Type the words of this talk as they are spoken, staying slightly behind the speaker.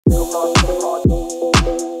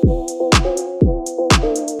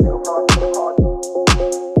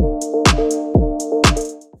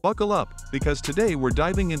Buckle up, because today we're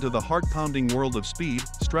diving into the heart-pounding world of speed,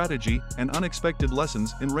 strategy, and unexpected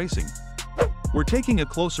lessons in racing. We're taking a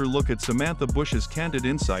closer look at Samantha Busch's candid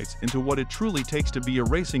insights into what it truly takes to be a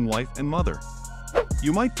racing wife and mother.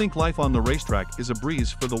 You might think life on the racetrack is a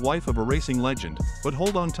breeze for the wife of a racing legend, but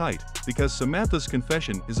hold on tight, because Samantha's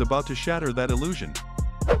confession is about to shatter that illusion.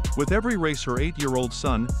 With every race her 8-year-old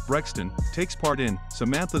son, Brexton, takes part in,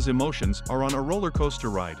 Samantha's emotions are on a roller coaster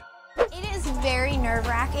ride. It is very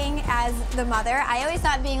nerve-wracking as the mother. I always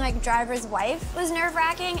thought being like driver's wife was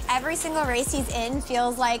nerve-wracking. Every single race he's in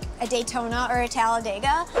feels like a Daytona or a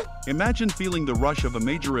Talladega. Imagine feeling the rush of a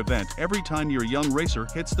major event every time your young racer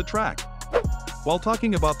hits the track. While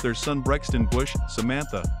talking about their son Brexton, Busch,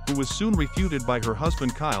 Samantha, who was soon refuted by her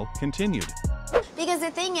husband Kyle, continued. Because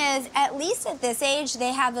the thing is, at least at this age,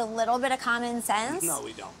 they have a little bit of common sense. No,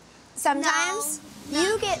 we don't. Sometimes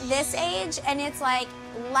you get this age and it's like,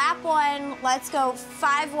 lap one, let's go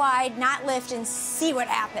 5 wide, not lift, and see what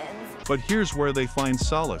happens. But here's where they find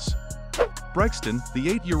solace. Brexton, the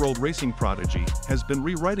 8-year-old racing prodigy, has been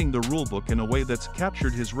rewriting the rulebook in a way that's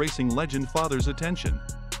captured his racing legend father's attention.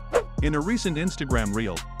 In a recent Instagram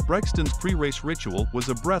reel, Brexton's pre-race ritual was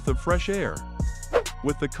a breath of fresh air.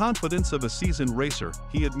 With the confidence of a seasoned racer,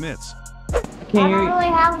 he admits, I don't really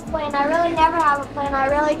have a plan. I really never have a plan. I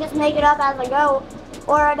really just make it up as I go,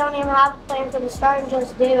 or I don't even have a plan from the start and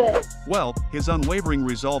just do it. Well, his unwavering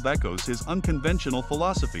resolve echoes his unconventional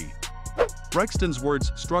philosophy. Brexton's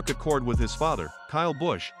words struck a chord with his father, Kyle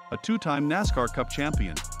Busch, a 2-time NASCAR Cup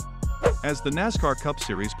champion. As the NASCAR Cup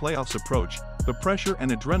Series playoffs approach, the pressure and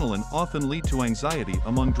adrenaline often lead to anxiety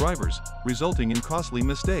among drivers, resulting in costly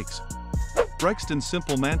mistakes. Brexton's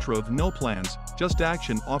simple mantra of no plans, just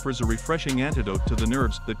action offers a refreshing antidote to the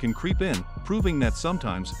nerves that can creep in, proving that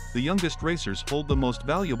sometimes, the youngest racers hold the most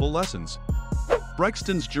valuable lessons.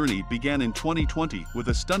 Brexton's journey began in 2020 with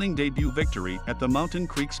a stunning debut victory at the Mountain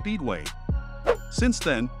Creek Speedway. Since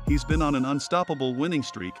then, he's been on an unstoppable winning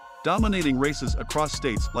streak, dominating races across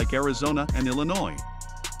states like Arizona and Illinois.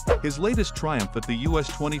 His latest triumph at the US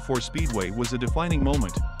 24 Speedway was a defining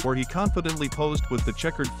moment, where he confidently posed with the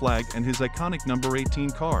checkered flag and his iconic number 18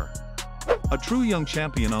 car. A true young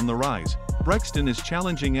champion on the rise, Brexton is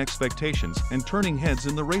challenging expectations and turning heads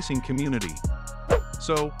in the racing community.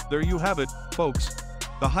 So, there you have it, folks.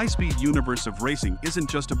 The high-speed universe of racing isn't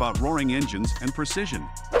just about roaring engines and precision.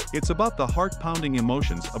 It's about the heart-pounding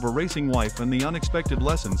emotions of a racing wife and the unexpected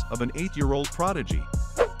lessons of an 8-year-old prodigy.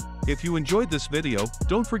 If you enjoyed this video,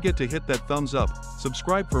 don't forget to hit that thumbs up,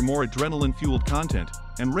 subscribe for more adrenaline-fueled content,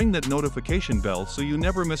 and ring that notification bell so you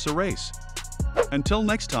never miss a race. Until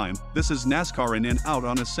next time, this is NASCAR in and out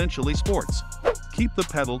on Essentially Sports. Keep the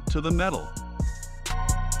pedal to the metal.